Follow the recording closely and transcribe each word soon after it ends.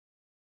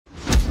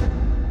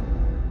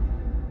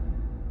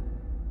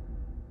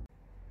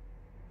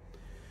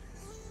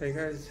Hey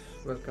guys,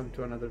 welcome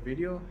to another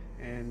video.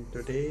 And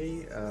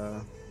today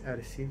I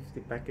received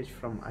the package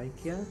from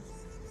IKEA.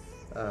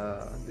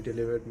 They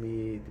delivered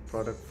me the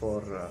product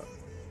for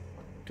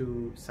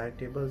two side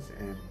tables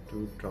and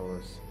two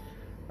drawers.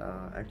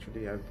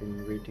 Actually, I've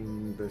been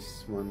waiting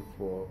this one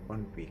for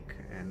 1 week,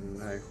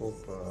 and I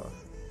hope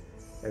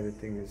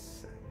everything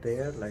is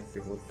there, like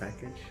the whole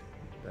package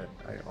that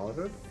I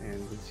ordered, and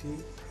we'll see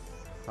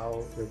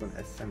how we're going to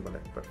assemble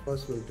it. But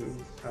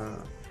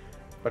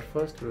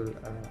first we'll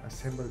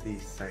assemble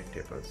these side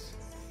tables.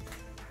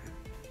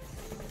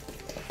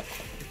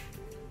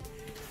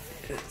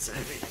 It's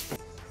heavy.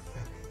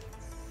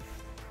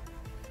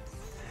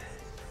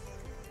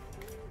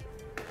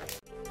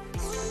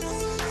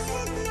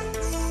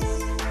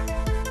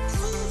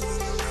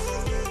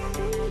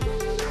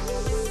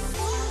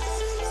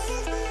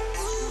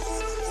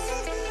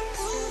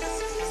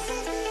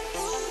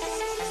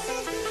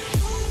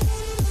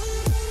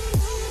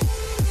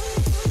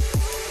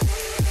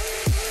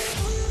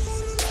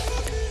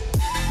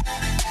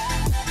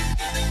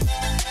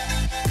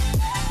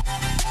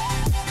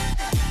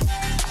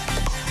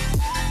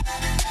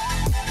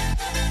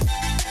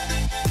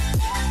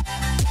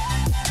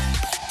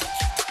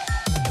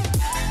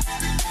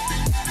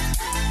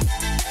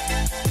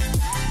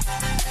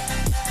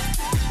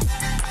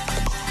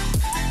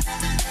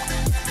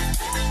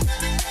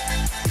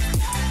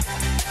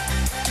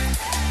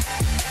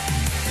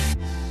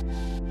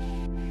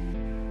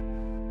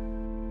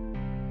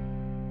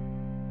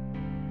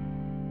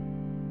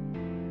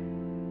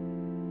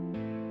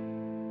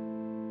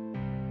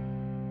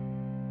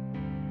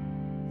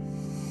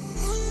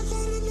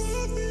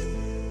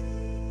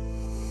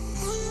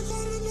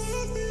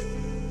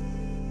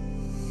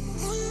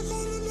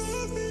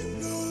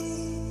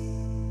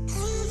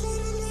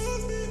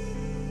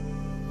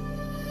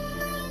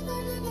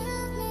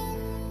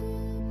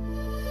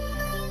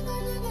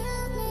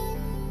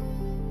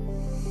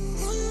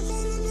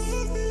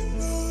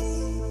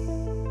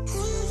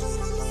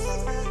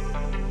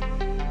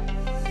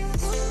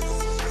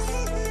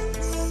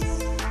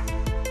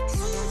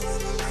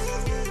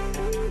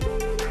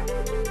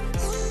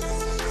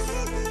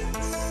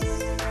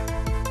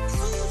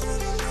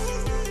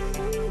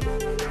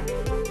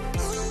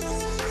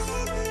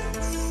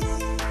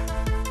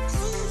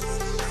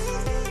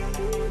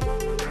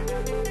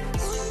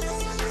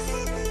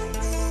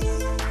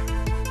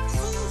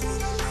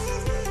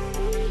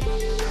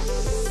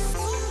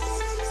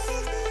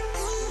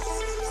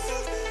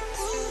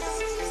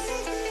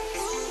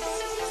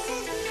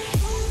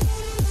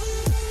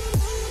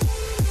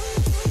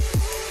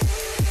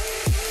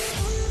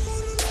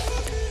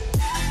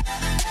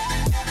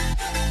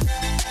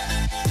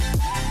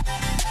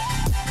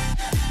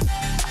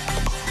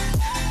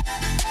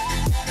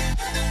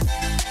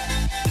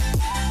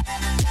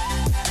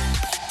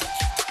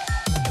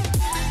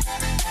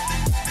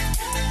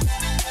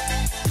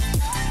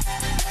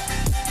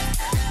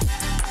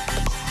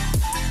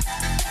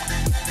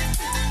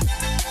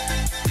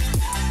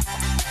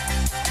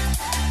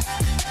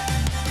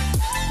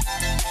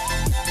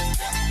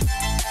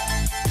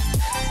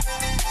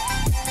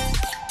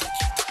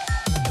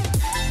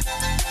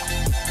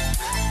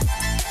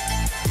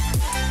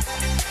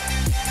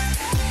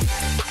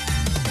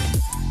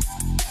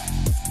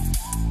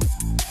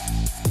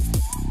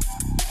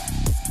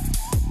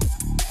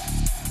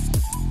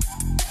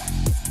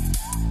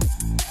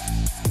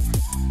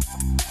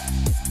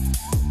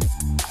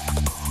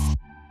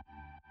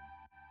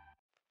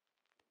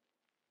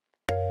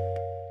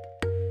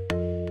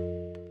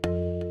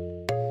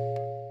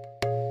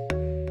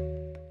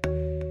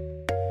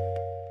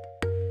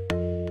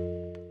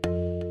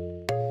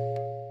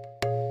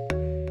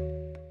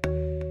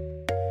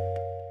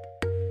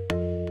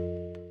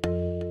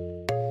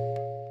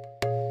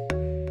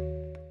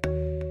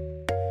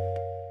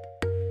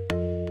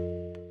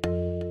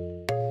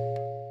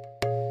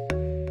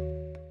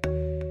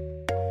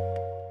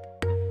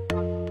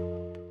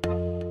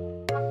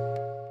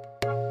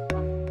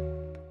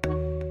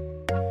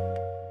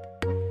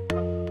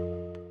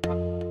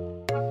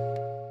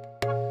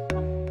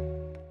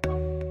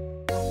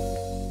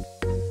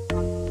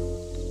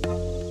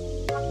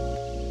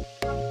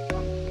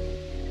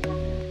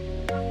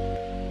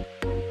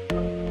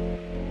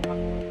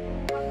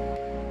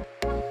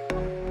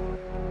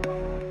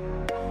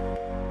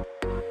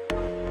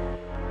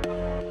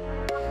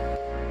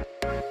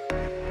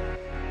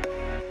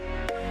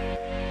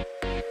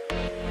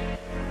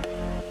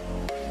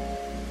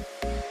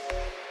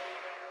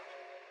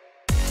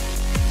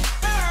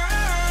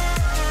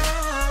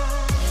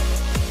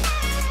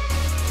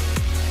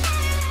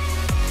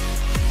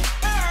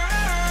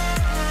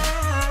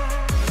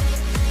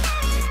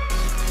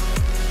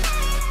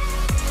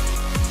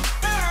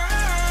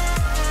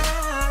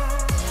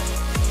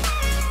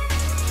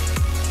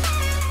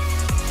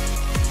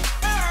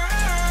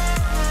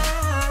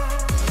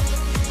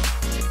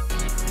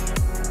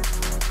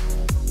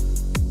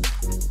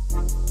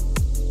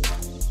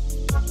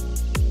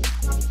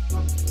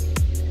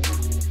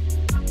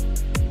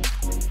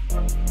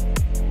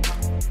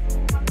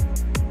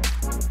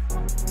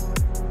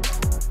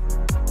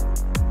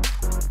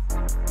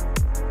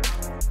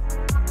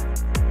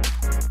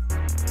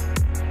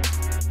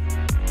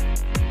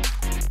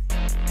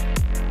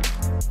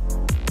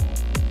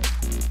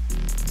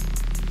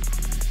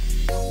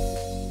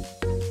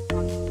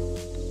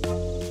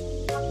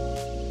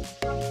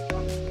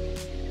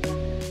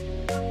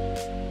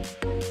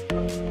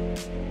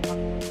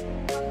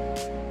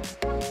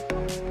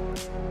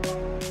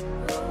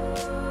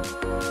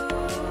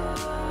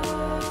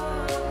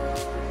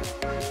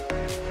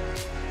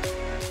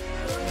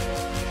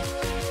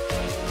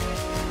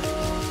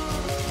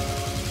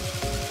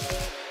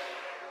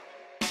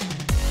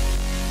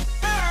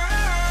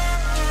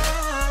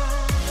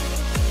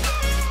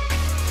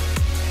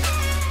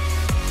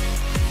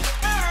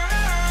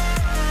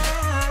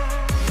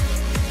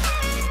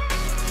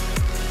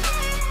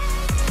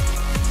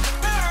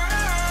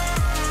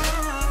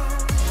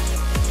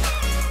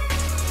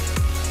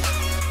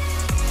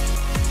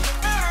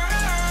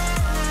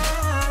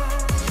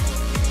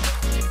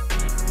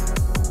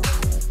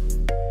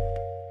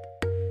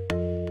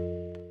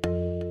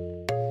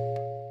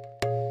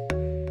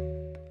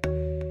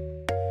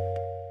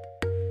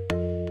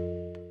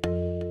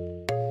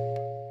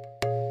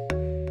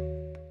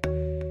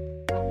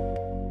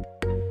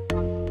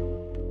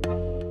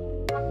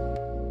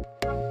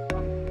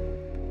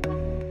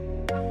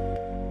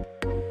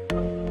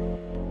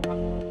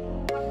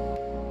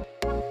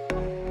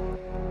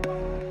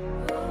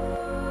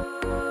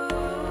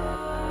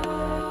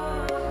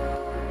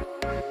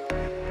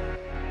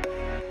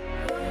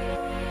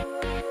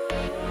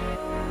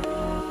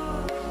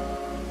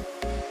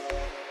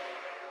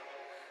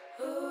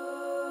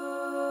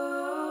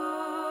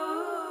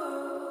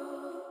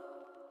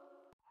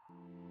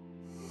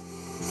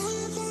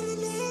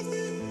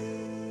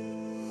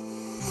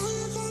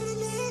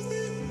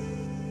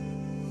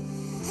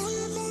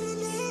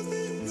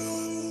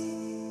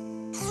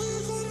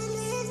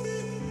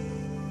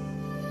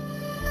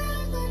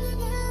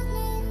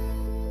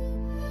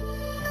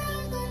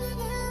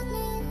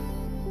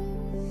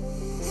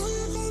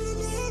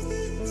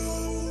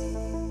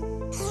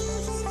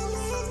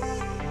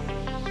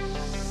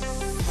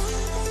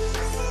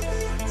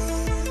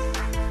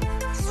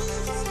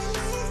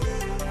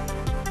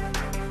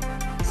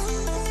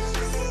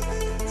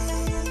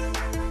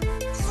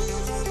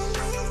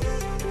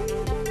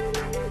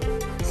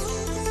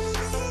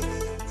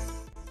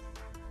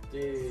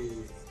 Yay.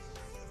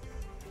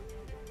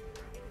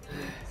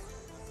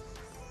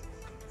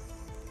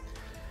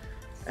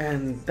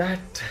 And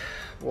that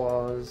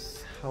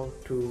was how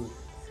to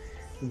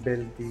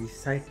build the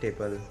side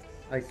table,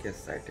 IKEA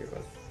side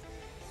table.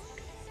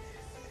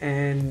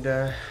 And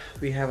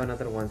we have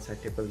another one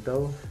side table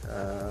though.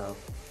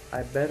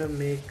 I better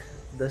make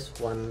this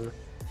one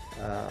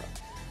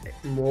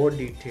more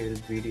detailed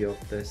video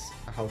of this,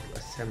 how to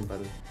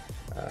assemble.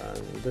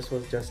 This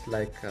was just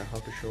like how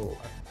to show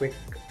a quick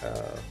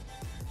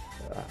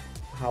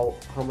how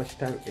much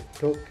time it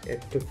took.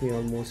 It took me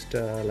almost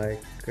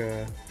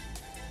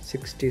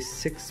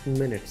 66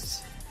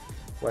 minutes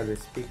while we're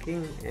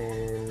speaking,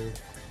 and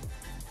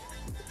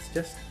it's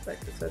just like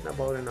I said,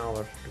 about an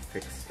hour to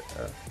fix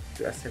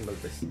to assemble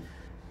this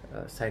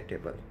side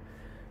table.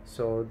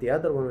 So the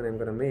other one I'm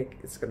gonna make,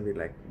 it's gonna be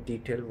like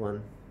detailed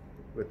one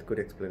with good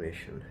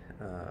explanation,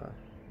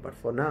 but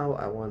for now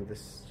I want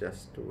this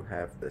just to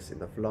have this in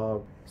the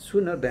vlog.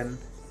 Sooner then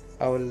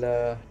I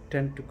will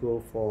tend to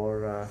go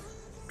for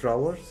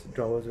drawers.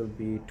 Drawers will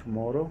be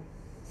tomorrow.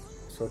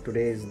 So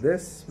today is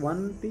this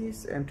one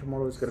piece and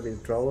tomorrow is going to be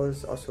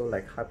drawers, also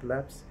like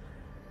hyperlapse.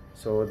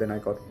 So then I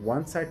got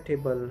one side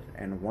table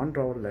and one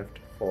drawer left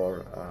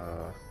for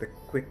the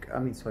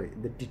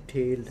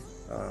detailed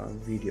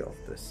video of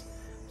this.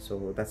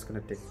 So that's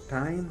going to take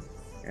time,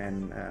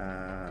 and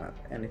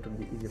it will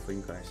be easier for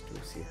you guys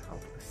to see how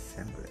to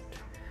assemble it.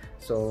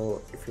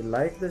 So if you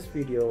like this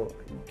video,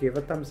 give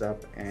a thumbs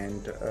up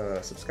and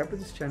subscribe to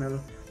this channel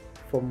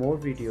for more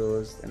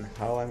videos and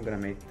how I'm gonna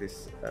make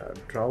this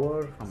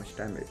drawer, how much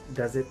time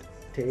does it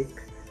take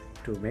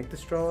to make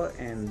this drawer,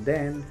 and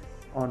then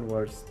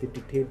onwards the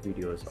detailed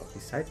videos of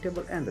the side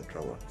table and the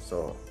drawer.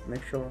 So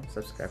make sure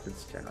subscribe to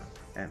this channel,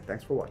 and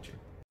thanks for watching.